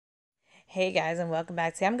Hey guys, and welcome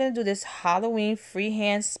back. Today I'm going to do this Halloween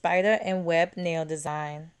freehand spider and web nail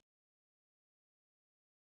design.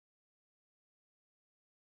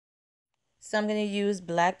 So I'm going to use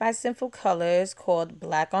black by Sinful Colors called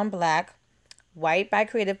Black on Black, white by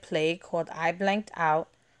Creative Play called I Blanked Out,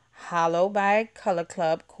 hollow by Color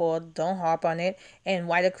Club called Don't Harp on It, and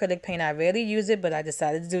white acrylic paint. I rarely use it, but I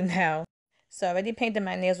decided to do now. So I already painted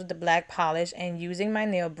my nails with the black polish, and using my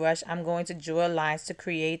nail brush, I'm going to draw lines to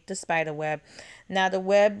create the spider web. Now the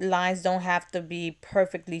web lines don't have to be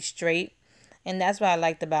perfectly straight, and that's what I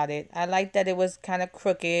liked about it. I liked that it was kind of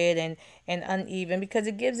crooked and uneven because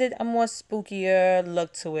it gives it a more spookier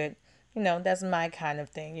look to it. That's my kind of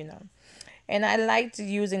thing. And I liked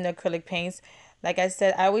using the acrylic paints. Like I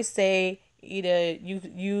said, I always say either you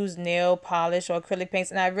use nail polish or acrylic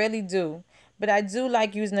paints, and I really do. But I do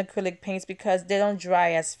like using acrylic paints because they don't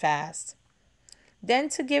dry as fast. Then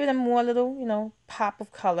to give it a more little, pop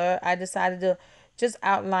of color, I decided to just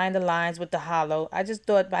outline the lines with the hollow. I just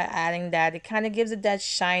thought by adding that, it kind of gives it that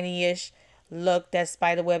shiny-ish look that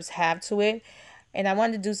spider webs have to it. And I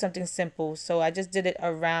wanted to do something simple, so I just did it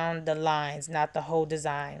around the lines, not the whole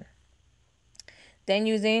design. Then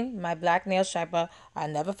using my black nail striper, I'll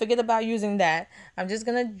never forget about using that. I'm just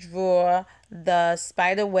going to draw the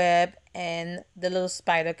spider web and the little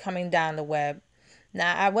spider coming down the web.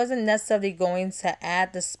 Now, I wasn't necessarily going to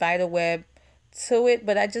add the spider web to it,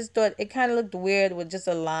 but I just thought it kind of looked weird with just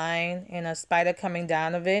a line and a spider coming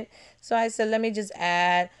down of it. So I said, let me just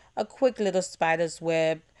add a quick little spider's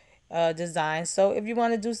web design. So if you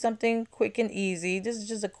want to do something quick and easy, this is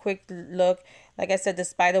just a quick look. Like I said, the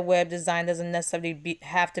spider web design doesn't necessarily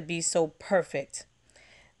have to be so perfect.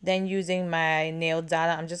 Then using my nail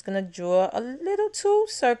dot, I'm just going to draw a little two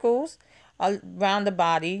circles around the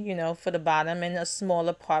body, for the bottom, and a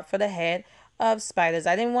smaller part for the head of spiders.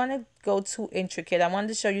 I didn't want to go too intricate. I wanted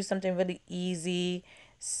to show you something really easy,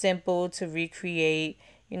 simple to recreate.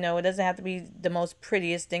 It doesn't have to be the most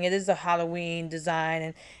prettiest thing. It is a Halloween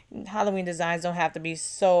design, and Halloween designs don't have to be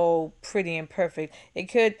so pretty and perfect.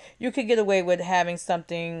 You could get away with having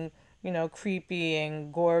something, creepy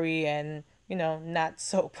and gory and, not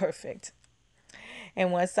so perfect.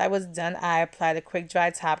 And once I was done, I applied a quick dry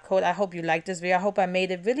top coat. I hope you liked this video. I hope I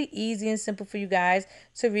made it really easy and simple for you guys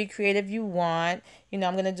to recreate if you want. I'm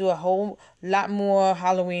going to do a whole lot more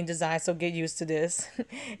Halloween designs, so get used to this.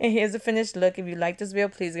 And here's the finished look. If you like this video,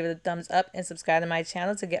 please give it a thumbs up and subscribe to my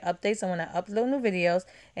channel to get updates on when I upload new videos.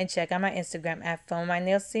 And check out my Instagram at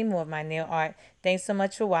Funwithmynails to see more of my nail art. Thanks so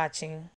much for watching.